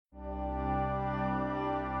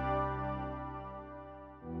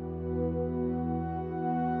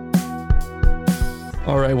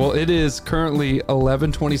All right. Well, it is currently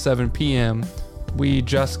 11:27 p.m. We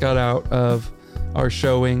just got out of our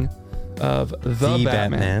showing of The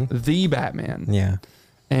Batman. The Batman. Yeah.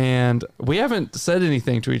 And we haven't said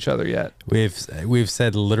anything to each other yet. We've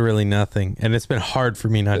said literally nothing, and it's been hard for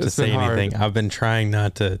me not to say anything. I've been trying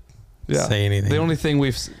not to say anything. The only thing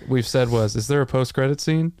we've said was, "Is there a post-credit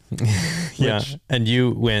scene?" Yeah, and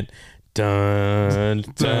you went dun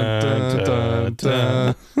dun dun dun.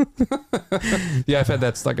 dun. Yeah, I've had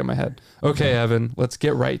that stuck in my head. Okay, Evan, let's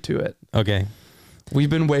get right to it. Okay, we've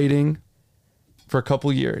been waiting for a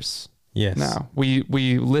couple years. Yes. Now we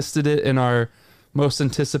listed it in our most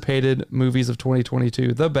anticipated movies of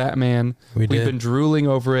 2022, The Batman. We've been drooling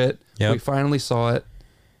over it. Yep. We finally saw it.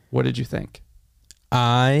 What did you think?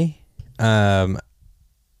 I,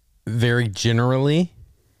 very generally,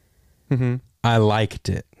 I liked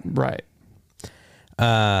it. Right.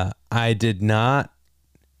 I did not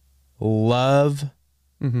love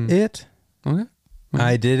it. Okay.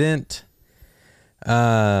 I didn't.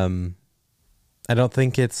 I don't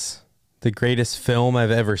think it's the greatest film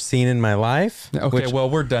I've ever seen in my life. Okay, well,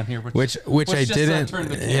 we're done here. Which I didn't.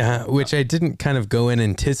 Yeah, which I didn't kind of go in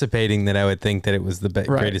anticipating that I would think that it was the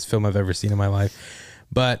greatest film I've ever seen in my life.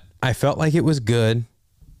 But I felt like it was good.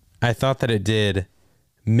 I thought that it did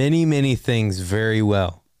many, many things very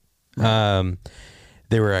well. Right.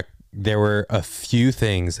 There were a few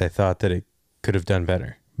things I thought that it could have done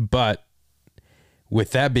better. But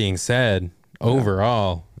with that being said,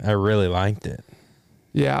 overall, I really liked it.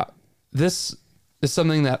 Yeah. This is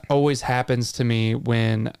something that always happens to me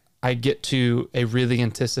when I get to a really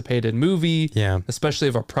anticipated movie, especially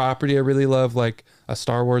of a property I really love, like a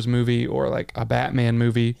Star Wars movie or like a Batman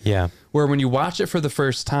movie. Yeah. Where when you watch it for the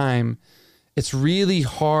first time, it's really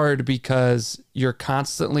hard because you're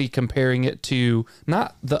constantly comparing it to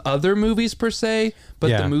not the other movies per se, but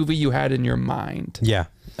the movie you had in your mind. Yeah.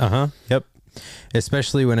 Yep.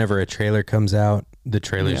 Especially whenever a trailer comes out, the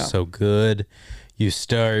trailer's so good. You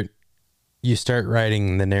start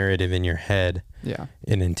writing the narrative in your head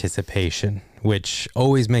in anticipation, which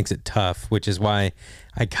always makes it tough, which is why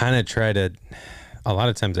I kind of a lot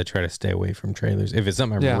of times I try to stay away from trailers if it's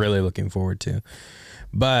something I'm really looking forward to.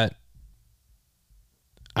 But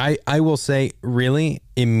I will say, really,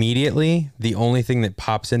 immediately, the only thing that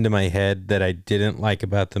pops into my head that I didn't like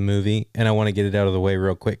about the movie, and I want to get it out of the way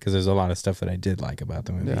real quick because there's a lot of stuff that I did like about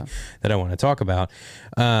the movie that I want to talk about.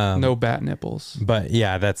 No bat nipples. But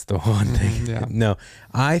yeah, that's the one thing. Yeah. No,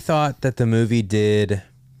 I thought that the movie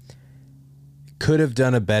could have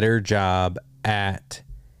done a better job at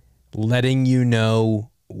letting you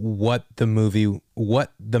know what the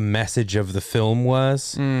message of the film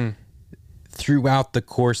was. Throughout the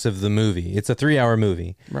course of the movie. It's a 3-hour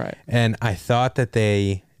movie. Right. And I thought that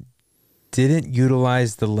they didn't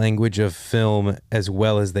utilize the language of film as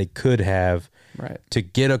well as they could have to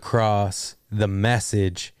get across the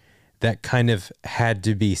message that kind of had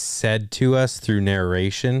to be said to us through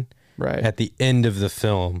narration at the end of the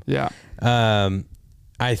film. Yeah.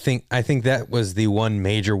 I think that was the one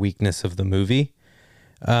major weakness of the movie.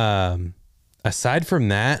 Aside from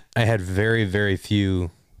that, I had very, very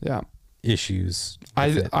few issues.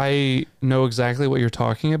 I know exactly what you're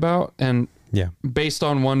talking about, and based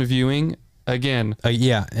on one viewing, again,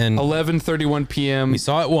 and 11:31 p.m. we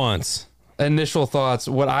saw it once. Initial thoughts.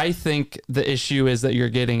 What I think the issue is that you're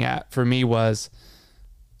getting at for me was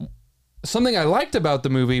something I liked about the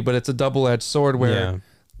movie, but it's a double-edged sword where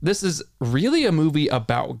this is really a movie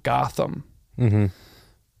about Gotham.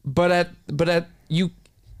 But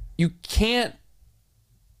you can't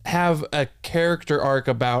have a character arc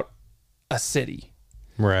about a city.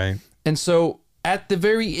 Right. And so at the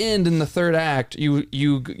very end in the third act,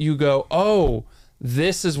 you go, oh,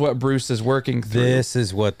 this is what Bruce is working through. This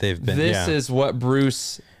is what they've been. This is what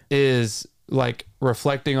Bruce is like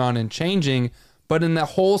reflecting on and changing. But in the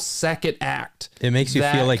whole second act, it makes you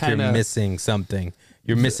feel like you're missing something.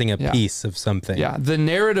 You're missing a piece of something. Yeah. The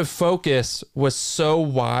narrative focus was so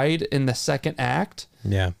wide in the second act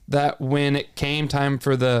that when it came time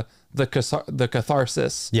for the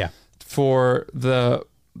catharsis, for the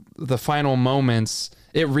final moments,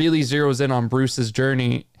 it really zeroes in on Bruce's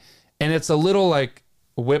journey, and it's a little like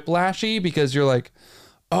whiplashy because you're like,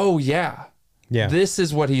 oh this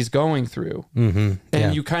is what he's going through, and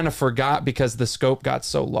you kind of forgot because the scope got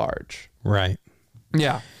so large. Right.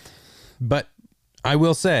 Yeah. But I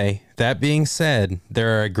will say, that being said,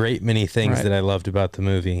 there are a great many things that I loved about the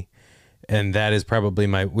movie, and that is probably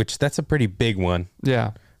that's a pretty big one.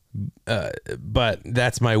 Yeah. But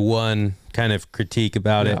that's my one kind of critique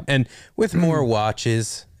about it. And with more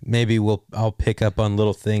watches, maybe I'll pick up on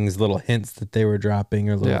little things, little hints that they were dropping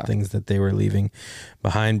or little things that they were leaving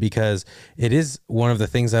behind, because it is one of the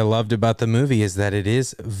things I loved about the movie is that it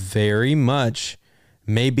is very much,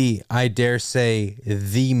 maybe I dare say,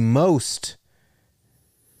 the most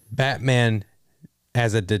Batman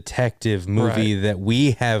as a detective movie that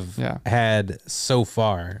we have had so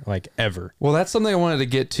far, like ever. Well, that's something I wanted to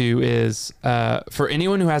get to is for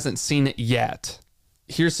anyone who hasn't seen it yet,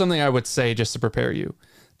 here's something I would say just to prepare you.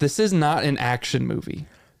 This is not an action movie.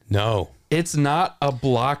 No. It's not a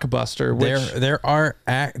blockbuster. Which,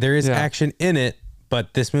 there is action in it,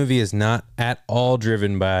 but this movie is not at all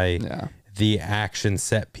driven by the action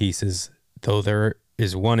set pieces, though there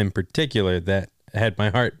is one in particular that had my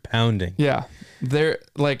heart pounding. Yeah. There,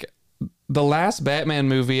 like, the last Batman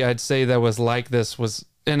movie I'd say that was like this was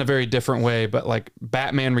in a very different way, but like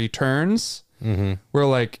Batman Returns, where,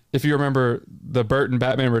 like, if you remember the Burton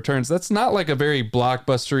Batman Returns, that's not like a very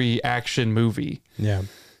blockbustery action movie. Yeah.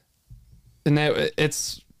 And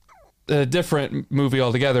it's a different movie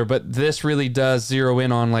altogether, but this really does zero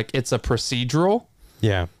in on, like, it's a procedural.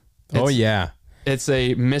 Yeah. It's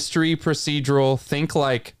a mystery procedural. Think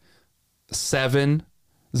like Seven,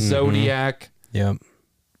 Zodiac. Yep.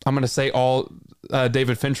 I'm going to say all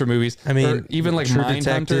David Fincher movies. I mean, or even like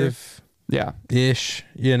Mindhunter. Yeah. Ish,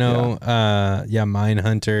 you know.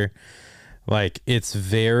 Mindhunter. Like, it's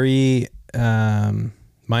very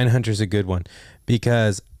Mindhunter's a good one,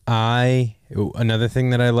 because another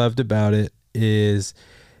thing that I loved about it is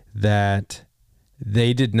that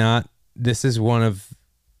they did not, this is one of,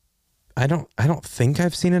 I don't think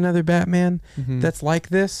I've seen another Batman that's like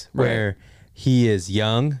this, where he is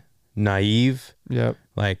young, naive,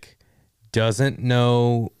 like doesn't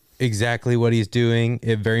know exactly what he's doing.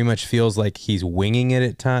 It very much feels like he's winging it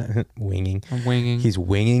at times. He's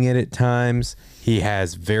winging it at times.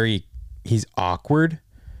 He's awkward.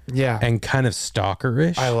 Yeah. And kind of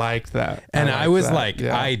stalkerish. I liked that. And I was like,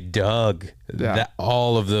 I dug that,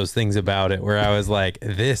 all of those things about it, where I was like,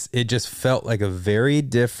 it just felt like a very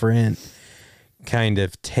different kind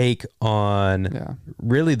of take on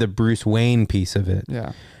really the Bruce Wayne piece of it.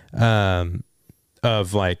 Yeah.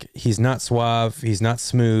 Of like, he's not suave, he's not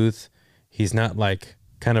smooth, he's not like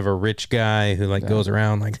kind of a rich guy who like goes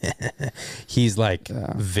around like he's like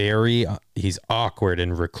he's awkward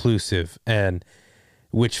and reclusive, and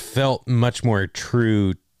which felt much more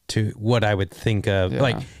true to what I would think of.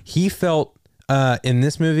 Like, he felt in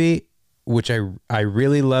this movie, which I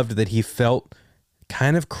really loved, that he felt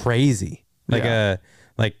kind of crazy. Like,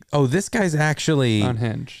 oh, this guy's actually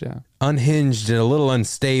unhinged and a little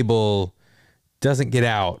unstable, doesn't get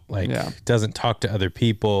out, like doesn't talk to other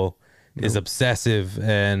people, is obsessive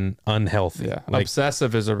and unhealthy. Yeah. Like,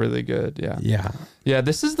 obsessive is a really good, Yeah,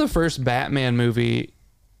 this is the first Batman movie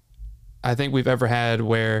I think we've ever had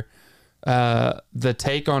where the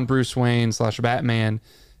take on Bruce Wayne / Batman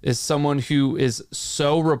is someone who is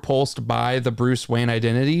so repulsed by the Bruce Wayne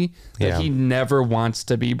identity that he never wants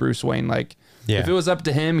to be Bruce Wayne. Like, if it was up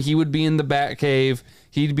to him, he would be in the Batcave,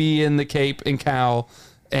 he'd be in the cape and cowl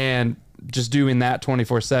and just doing that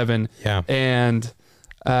 24/7. Yeah. And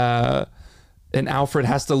Alfred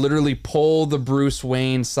has to literally pull the Bruce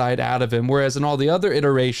Wayne side out of him. Whereas in all the other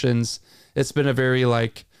iterations, it's been a very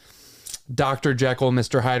like Dr. Jekyll,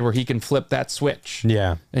 Mr. Hyde, where he can flip that switch.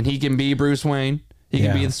 Yeah. And he can be Bruce Wayne. He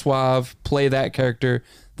can be the suave, play that character.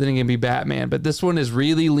 Then he can be Batman. But this one is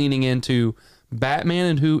really leaning into Batman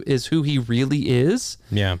and who he really is.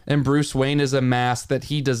 Yeah. And Bruce Wayne is a mask that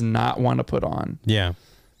he does not want to put on. Yeah.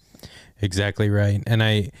 Exactly right. And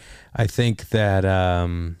I think that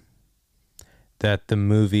that the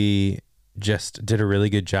movie just did a really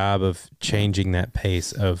good job of changing that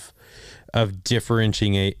pace of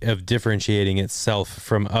differentiating itself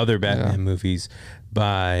from other Batman movies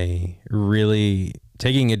by really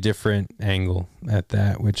taking a different angle at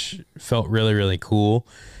that, which felt really, really cool.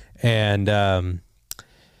 And I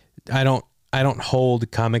don't hold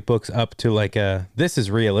comic books up to like this is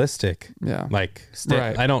realistic. Yeah. Like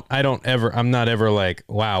I'm not ever like,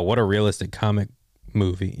 wow, what a realistic comic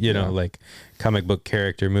movie, you know, like comic book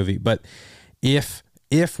character movie. But if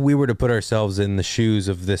we were to put ourselves in the shoes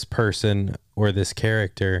of this person or this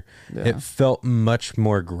character, it felt much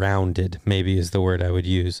more grounded, maybe is the word I would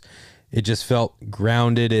use. It just felt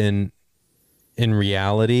grounded in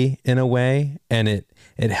reality in a way. And it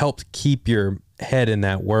helped keep your head in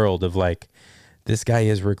that world of like, this guy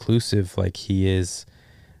is reclusive, like he is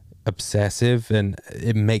obsessive, and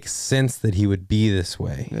it makes sense that he would be this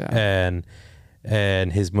way. Yeah.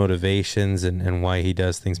 And his motivations and why he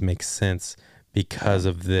does things make sense. because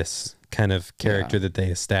of this kind of character that they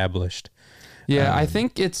established. Yeah, I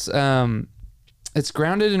think it's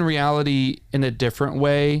grounded in reality in a different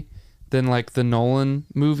way than like the Nolan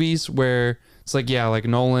movies, where it's like, yeah, like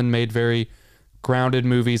Nolan made very grounded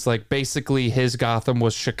movies. Like basically his Gotham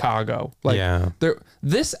was Chicago. Like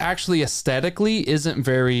this actually aesthetically isn't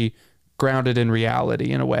very grounded in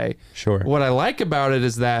reality in a way. Sure. What I like about it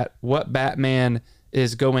is that what Batman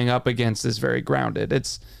is going up against is very grounded.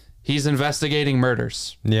 He's investigating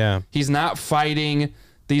murders. Yeah. He's not fighting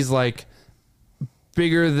these like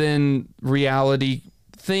bigger than reality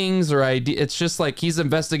things or idea. It's just like he's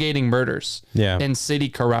investigating murders and city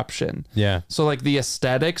corruption. Yeah. So like the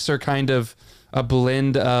aesthetics are kind of a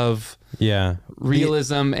blend of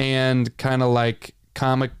realism and kind of like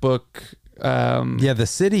comic book. The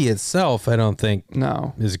city itself, I don't think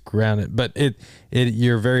is grounded, but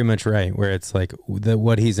you're very much right, where it's like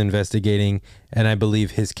what he's investigating, and I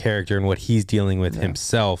believe his character and what he's dealing with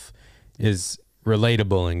himself is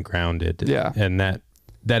relatable and grounded. Yeah. And that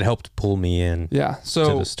helped pull me in to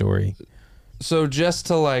the story. So just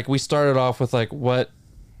to like, we started off with like what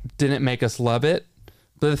didn't make us love it,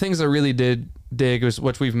 but the things I really did dig was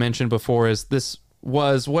what we've mentioned before, is this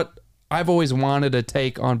was what I've always wanted to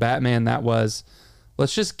take on Batman. That was,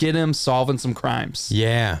 let's just get him solving some crimes.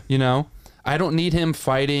 Yeah. You know, I don't need him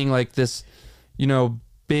fighting like this, you know,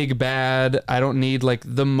 big bad. I don't need like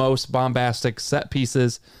the most bombastic set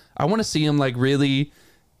pieces. I want to see him like really,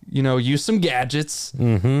 you know, use some gadgets,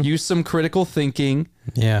 use some critical thinking.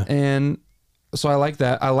 Yeah. And so I like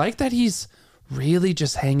that. I like that he's really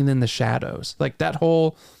just hanging in the shadows. Like that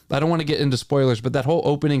whole, I don't want to get into spoilers, but that whole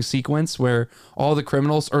opening sequence where all the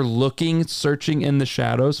criminals are searching in the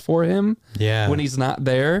shadows for him when he's not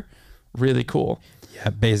there. Really cool.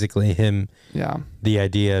 Yeah. Basically the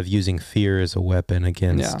idea of using fear as a weapon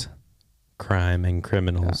against crime and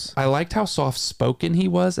criminals. I liked how soft spoken he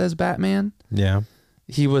was as Batman. Yeah.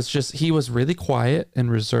 He was really quiet and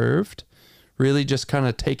reserved, really just kind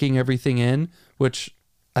of taking everything in, which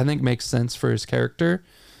I think makes sense for his character.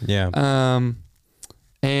 Yeah.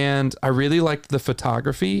 And I really liked the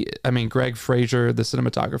photography. I mean, Greg Fraser, the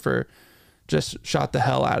cinematographer, just shot the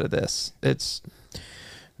hell out of this. It's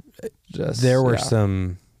just,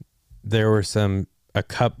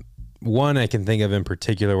 one I can think of in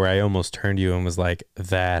particular where I almost turned to you and was like,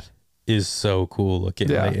 that is so cool looking.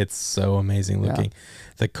 Yeah. Like, it's so amazing looking. Yeah.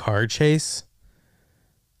 The car chase.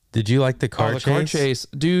 Did you like the car chase? Car chase,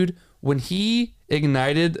 dude. When he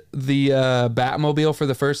ignited the Batmobile for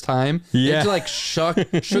the first time, it like shook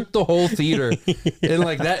the whole theater. And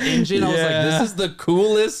like that engine, I was like, this is the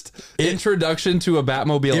coolest introduction to a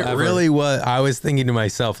Batmobile ever. It really was. I was thinking to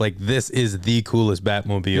myself, like, this is the coolest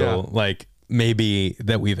Batmobile, like maybe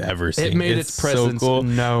that we've ever seen. It made its presence so cool.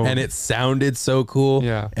 known. And it sounded so cool.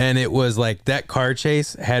 Yeah. And it was like, that car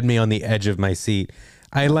chase had me on the edge of my seat.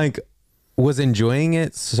 I like was enjoying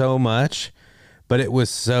it so much, but it was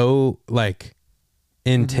so like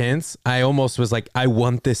intense. I almost was like, I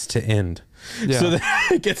want this to end so that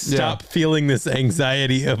I could stop feeling this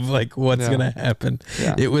anxiety of like what's gonna happen.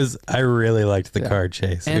 I really liked the car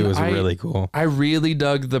chase. And it was really cool. I really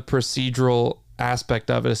dug the procedural aspect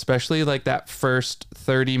of it, especially like that first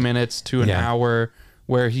 30 minutes to an hour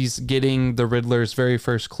where he's getting the Riddler's very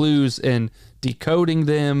first clues and decoding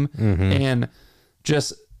them and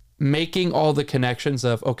just making all the connections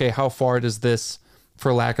of, okay, how far does this,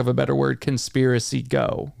 for lack of a better word, conspiracy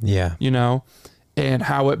go? Yeah. You know, and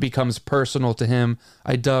how it becomes personal to him.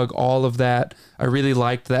 I dug all of that. I really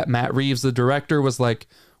liked that Matt Reeves, the director, was like,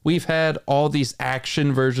 we've had all these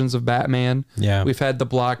action versions of Batman. Yeah. We've had the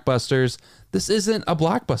blockbusters. This isn't a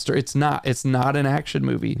blockbuster. It's not an action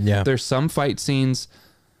movie. Yeah. There's some fight scenes,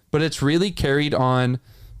 but it's really carried on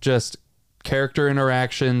just character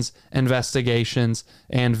interactions, investigations,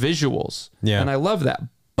 and visuals. Yeah. And I love that.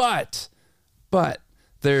 But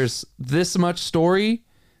there's this much story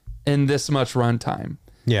and this much runtime.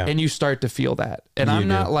 Yeah. And you start to feel that. And I'm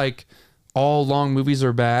not like all long movies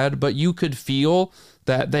are bad, but you could feel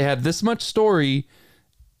that they had this much story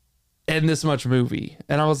and this much movie.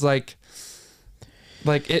 And I was like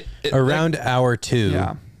it around hour 2,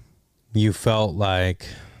 you felt like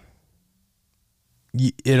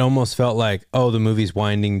it almost felt like, oh, the movie's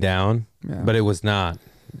winding down, but it was not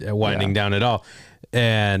winding down at all.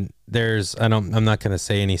 And I'm not going to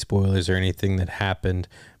say any spoilers or anything that happened,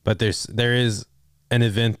 but there is an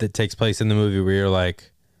event that takes place in the movie where you're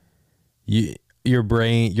like, your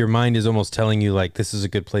mind is almost telling you like, this is a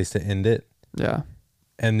good place to end it. Yeah.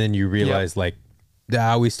 And then you realize like,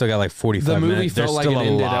 we still got like 45 minutes. The movie felt like it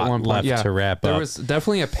ended at one point. Left to wrap up. There was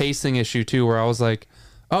definitely a pacing issue too, where I was like,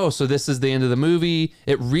 oh, so this is the end of the movie.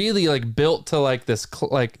 It really like built to like this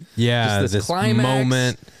this climax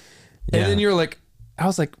moment. Yeah. And then you're like, I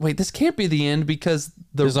was like, wait, this can't be the end because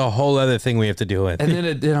there's a whole other thing we have to deal with. And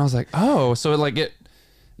then I was like, oh, so it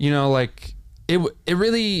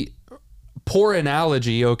really, poor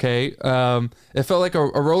analogy. Okay. It felt like a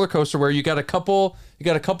roller coaster where you got a couple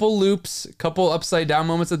loops, couple upside down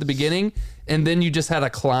moments at the beginning, and then you just had a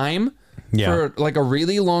climb for like a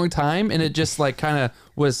really long time. And it just like kind of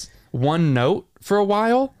was one note for a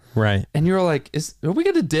while. Right. And you're like, are we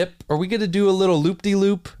going to dip? Are we going to do a little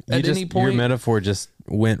loop-de-loop at any point? Your metaphor just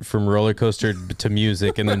went from roller coaster to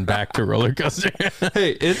music and then back to roller coaster.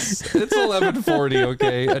 Hey, it's 11:40,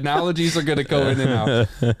 okay? Analogies are going to go in and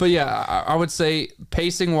out. But yeah, I would say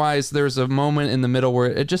pacing-wise, there's a moment in the middle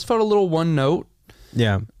where it just felt a little one note.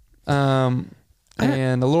 Yeah. And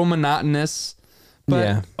a little monotonous.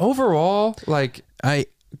 But overall, like,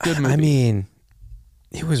 good movie. I mean,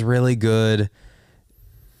 it was really good.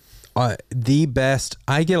 The best.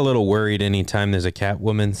 I get a little worried anytime there's a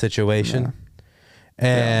Catwoman situation,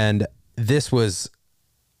 and this was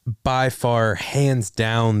by far, hands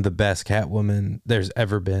down, the best Catwoman there's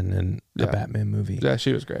ever been in a Batman movie. Yeah,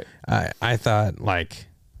 she was great. I thought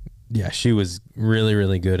she was really,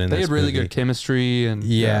 really good in this. They had really good chemistry, and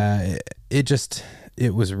it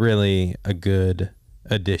was really a good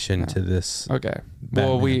addition to this. Okay, Batman.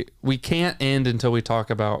 Well, we can't end until we talk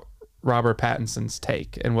about Robert Pattinson's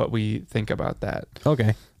take and what we think about that.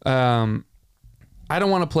 Okay. I don't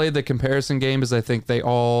want to play the comparison game because I think they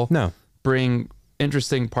all bring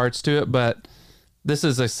interesting parts to it, but this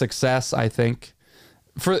is a success, I think.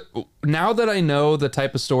 For now that I know the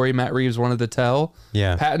type of story Matt Reeves wanted to tell,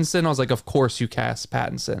 Pattinson, I was like, of course you cast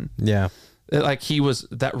Pattinson. Yeah. Like he was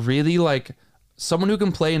that really like someone who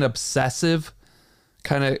can play an obsessive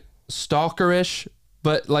kind of stalkerish,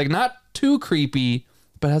 but like not too creepy,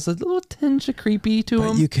 but has a little tinge of creepy to him.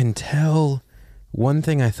 But you can tell one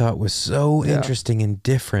thing I thought was so interesting and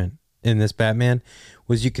different in this Batman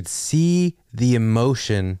was you could see the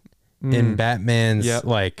emotion in Batman's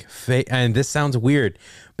like face. And this sounds weird,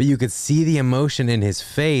 but you could see the emotion in his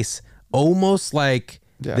face, almost like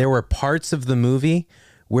there were parts of the movie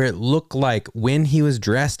where it looked like when he was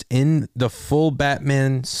dressed in the full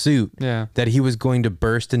Batman suit that he was going to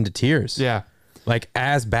burst into tears. Yeah. Like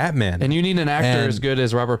as Batman. And you need an actor as good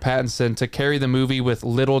as Robert Pattinson to carry the movie with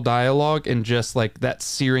little dialogue and just like that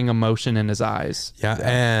searing emotion in his eyes. Yeah.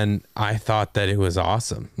 And I thought that it was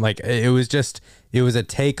awesome. Like it was a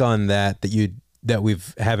take on that we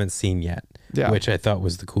haven't seen yet, which I thought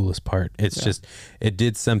was the coolest part. It's just, it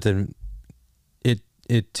did something.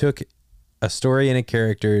 It took a story and a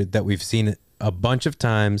character that we've seen a bunch of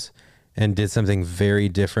times and did something very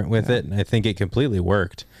different with it. And I think it completely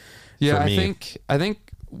worked. Yeah, I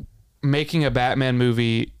think making a Batman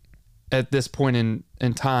movie at this point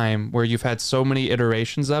in time where you've had so many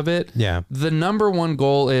iterations of it, the number one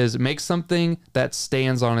goal is make something that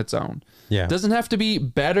stands on its own. Yeah. Doesn't have to be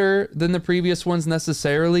better than the previous ones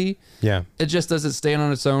necessarily. Yeah. It just doesn't stand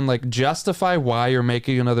on its own. Like justify why you're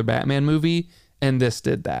making another Batman movie, and this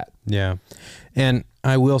did that. Yeah. And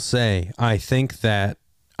I will say, I think there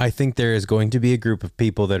is going to be a group of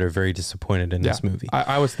people that are very disappointed in this movie.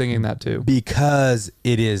 I was thinking that too. Because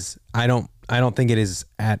it is, I don't think it is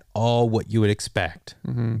at all what you would expect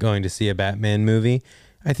going to see a Batman movie.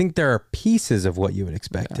 I think there are pieces of what you would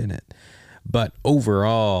expect in it. But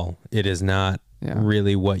overall, it is not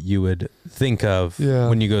really what you would think of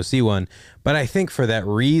when you go see one. But I think for that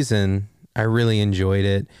reason, I really enjoyed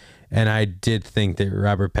it. And I did think that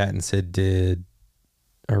Robert Pattinson did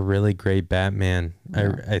a really great Batman.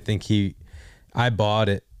 I think I bought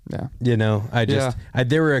it. Yeah. You know,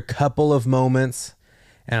 there were a couple of moments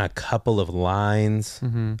and a couple of lines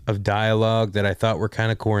of dialogue that I thought were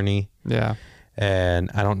kind of corny. Yeah. And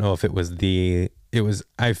I don't know if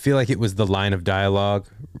I feel like it was the line of dialogue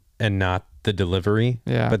and not the delivery.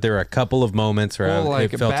 Yeah. But there were a couple of moments where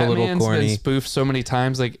it felt Batman's a little corny. Been spoofed so many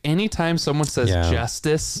times. Like anytime someone says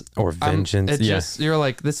justice or vengeance, you're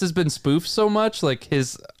like, this has been spoofed so much. Like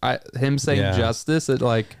him saying justice. It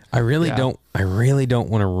like I really don't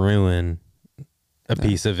want to ruin a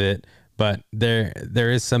piece of it, but there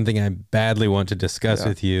is something I badly want to discuss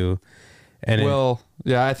with you. And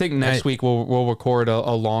I think next week we'll record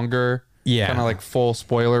a longer kind of like full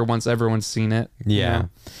spoiler once everyone's seen it. Yeah. You know?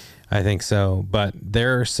 I think so, but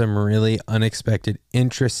there are some really unexpected,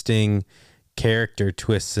 interesting character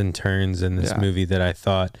twists and turns in this movie that I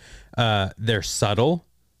thought they're subtle,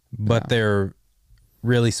 but they're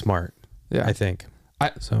really smart. Yeah, I think.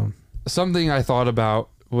 Something I thought about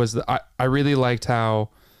was that I really liked how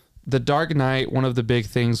The Dark Knight. One of the big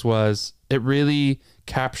things was it really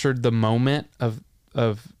captured the moment of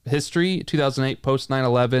history. 2008, post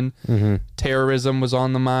 9/11, terrorism was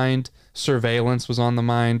on the mind, surveillance was on the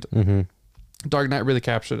mind. Dark Knight really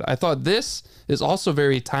captured it. I thought this is also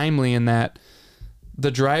very timely in that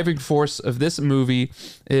the driving force of this movie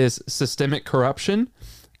is systemic corruption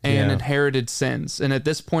and inherited sins. And at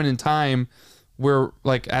this point in time, we're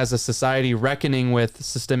like, as a society, reckoning with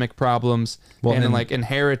systemic problems and like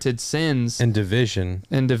inherited sins and division.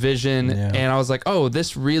 Yeah. And I was like, oh,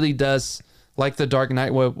 this really does, like the Dark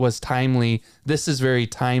Knight was timely. This is very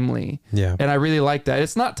timely. Yeah. And I really like that.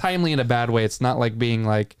 It's not timely in a bad way. It's not like being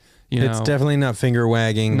like, you know, it's definitely not finger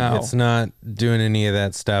wagging. No. It's not doing any of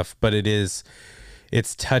that stuff, but it's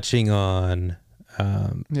touching on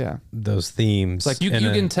those themes. Like you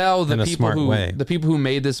can tell the people who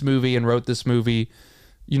made this movie and wrote this movie,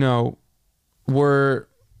 you know, were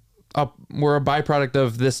a byproduct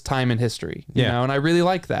of this time in history, you know, and I really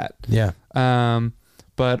like that. Yeah.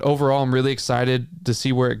 But overall, I'm really excited to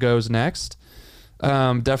see where it goes next.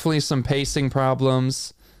 Definitely some pacing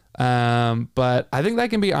problems. But I think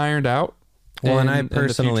that can be ironed out. Well, and I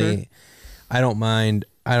personally, I don't mind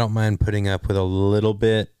putting up with a little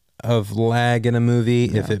bit of lag in a movie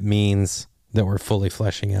if it means that we're fully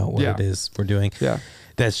fleshing out what it is we're doing. Yeah.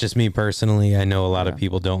 That's just me personally. I know a lot of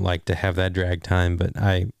people don't like to have that drag time, but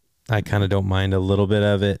I kind of don't mind a little bit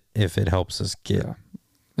of it if it helps us get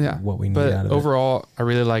what we need out of it. Overall, I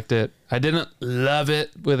really liked it. I didn't love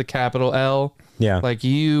it with a capital L. Yeah. Like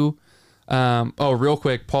you. Real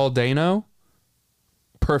quick, Paul Dano,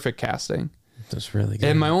 perfect casting. That's really good.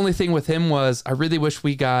 And my only thing with him was I really wish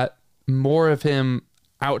we got more of him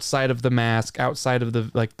outside of the mask, outside of the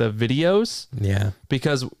videos. Yeah.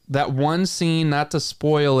 Because that one scene, not to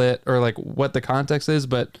spoil it or like what the context is,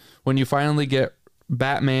 but when you finally get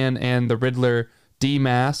Batman and the Riddler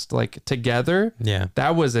demasked like together,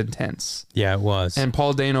 that was intense. Yeah, it was. And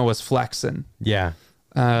Paul Dano was flexing. Yeah.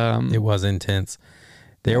 It was intense.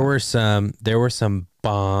 There were some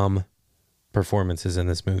bomb performances in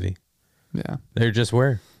this movie. Yeah. There just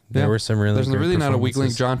were. There were some really. There's really not a weak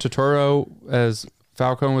link. John Turturro as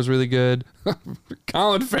Falcone was really good.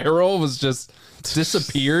 Colin Farrell was just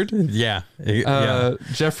disappeared. Yeah.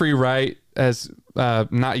 Jeffrey Wright as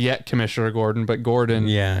not yet Commissioner Gordon, but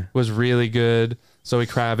Gordon was really good. Zoe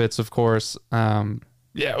Kravitz, of course.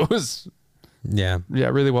 It was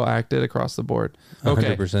really well acted across the board.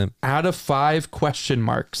 Okay. 100%. Out of 5 question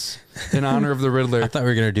marks in honor of the Riddler. I thought we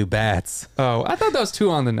were going to do bats. Oh, I thought that was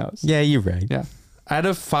 2 on the nose. Yeah, you're right. Yeah. Out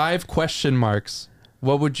of 5 question marks,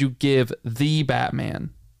 what would you give the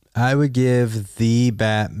Batman? I would give the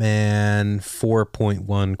Batman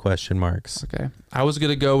 4.1 question marks. Okay. I was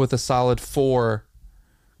going to go with a solid 4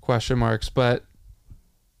 question marks, but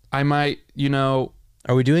I might,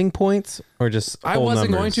 Are we doing points or just I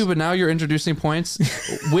wasn't going to, but now you're introducing points.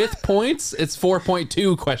 With points, it's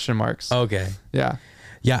 4.2 question marks. Okay. Yeah.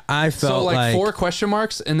 Yeah, I felt so like 4 question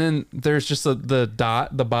marks, and then there's just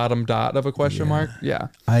the bottom dot of a question mark. Yeah.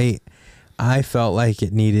 I felt like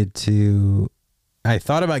it needed to. I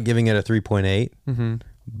thought about giving it a 3.8,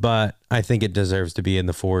 but I think it deserves to be in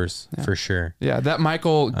the 4s for sure. Yeah, that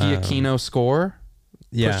Michael Giacchino score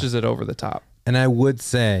pushes it over the top. And I would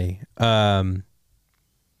say, actually,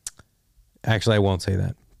 I won't say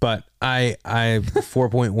that, but I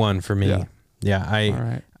 4.1 for me.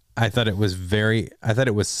 I thought it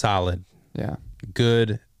was solid. Yeah.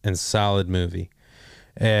 Good and solid movie.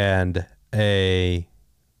 And a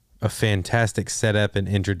fantastic setup and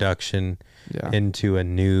introduction into a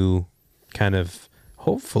new kind of,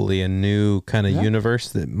 hopefully a new kind of universe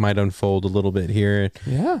that might unfold a little bit here.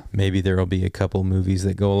 Yeah. Maybe there will be a couple movies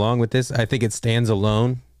that go along with this. I think it stands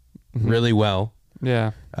alone really well.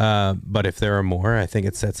 Yeah. But if there are more, I think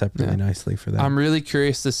it sets up really nicely for that. I'm really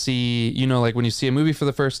curious to see, like when you see a movie for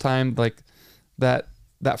the first time, like that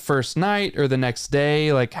first night or the next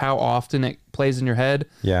day, like how often it plays in your head.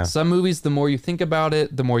 Yeah. Some movies, the more you think about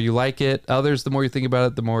it, the more you like it. Others, the more you think about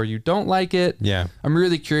it, the more you don't like it. Yeah. I'm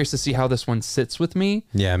really curious to see how this one sits with me.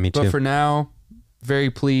 Yeah, me too. But for now,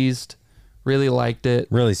 very pleased. Really liked it.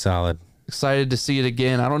 Really solid. Excited to see it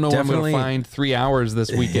again. I don't know if I'm going to find 3 hours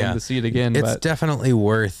this weekend to see it again. It's definitely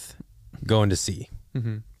worth going to see.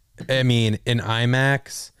 I mean, in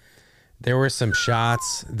IMAX, there were some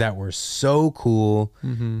shots that were so cool,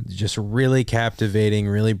 just really captivating,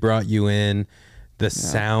 really brought you in. The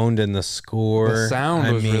sound and the score. The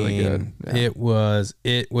sound was really good. Yeah. It was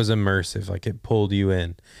immersive. Like it pulled you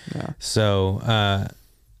in. Yeah. So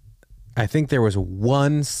I think there was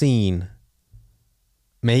one scene,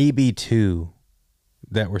 maybe 2,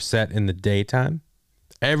 that were set in the daytime,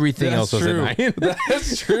 Everything else was at night.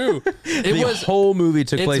 That's true. The whole movie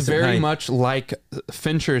took place at night. It's very much like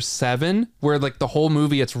Fincher's Seven, where like the whole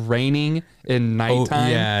movie it's raining in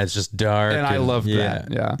nighttime. Yeah, it's just dark. And I love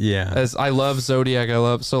that. Yeah. As I love Zodiac.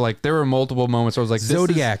 There were multiple moments where I was like,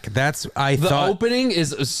 Zodiac. The opening is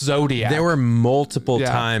Zodiac. There were multiple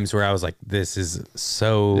times where I was like, this is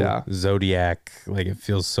so Zodiac. Like it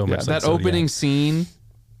feels so much like that Zodiac. Opening scene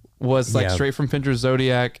was like straight from Fincher's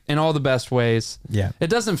Zodiac in all the best ways. Yeah.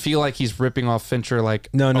 It doesn't feel like he's ripping off Fincher like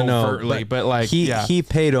overtly, but like he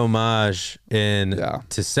paid homage to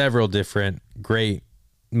several different great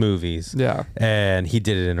movies. Yeah. And he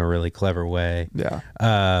did it in a really clever way. Yeah.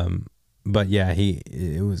 But yeah,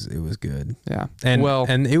 it was good. Yeah. And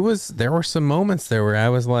there were some moments there where I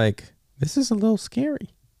was like, this is a little scary.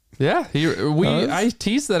 Yeah, I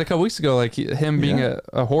teased that a couple weeks ago, like him being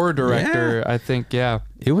a horror director. I think,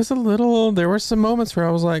 it was there were some moments where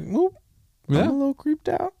I was like, I'm a little creeped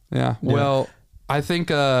out. Yeah. Well, I think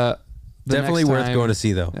definitely worth going to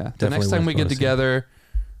see though. Yeah. The next time we get together,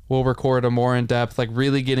 we'll record a more in depth, like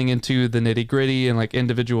really getting into the nitty gritty and like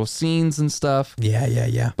individual scenes and stuff.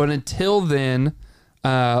 Yeah. But until then,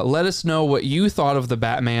 let us know what you thought of the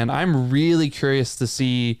Batman. I'm really curious to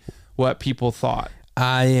see what people thought.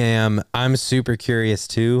 I'm super curious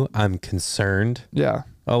too. I'm concerned. Yeah.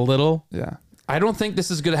 A little. Yeah. I don't think this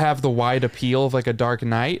is going to have the wide appeal of like a Dark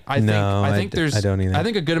Knight. I think I don't either. I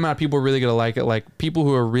think a good amount of people are really going to like it. Like people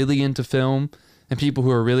who are really into film and people who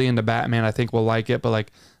are really into Batman, I think will like it. But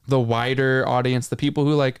like the wider audience, the people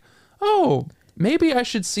who like, oh, maybe I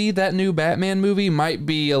should see that new Batman movie might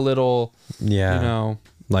be a little,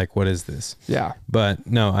 like, what is this? Yeah. But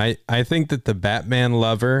no, I think that the Batman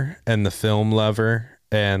lover and the film lover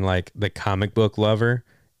and like the comic book lover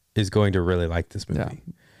is going to really like this movie.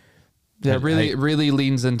 Yeah, really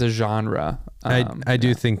leans into genre. I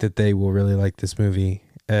do think that they will really like this movie.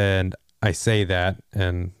 And I say that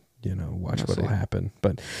and, watch what'll happen.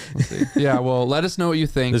 But we'll see. Yeah, well, let us know what you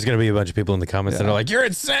think. There's going to be a bunch of people in the comments that are like, you're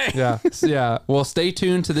insane. Yeah. Well, stay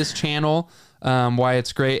tuned to this channel. Why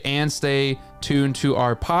it's great, and stay tuned to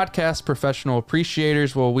our podcast, Professional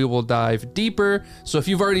Appreciators, where we will dive deeper. So if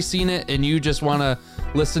you've already seen it and you just want to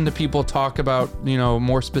listen to people talk about,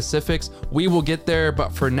 more specifics, we will get there. But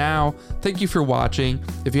for now, thank you for watching.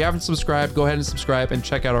 If you haven't subscribed, go ahead and subscribe and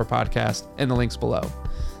check out our podcast in the links below.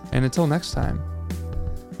 And until next time,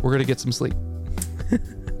 we're going to get some sleep.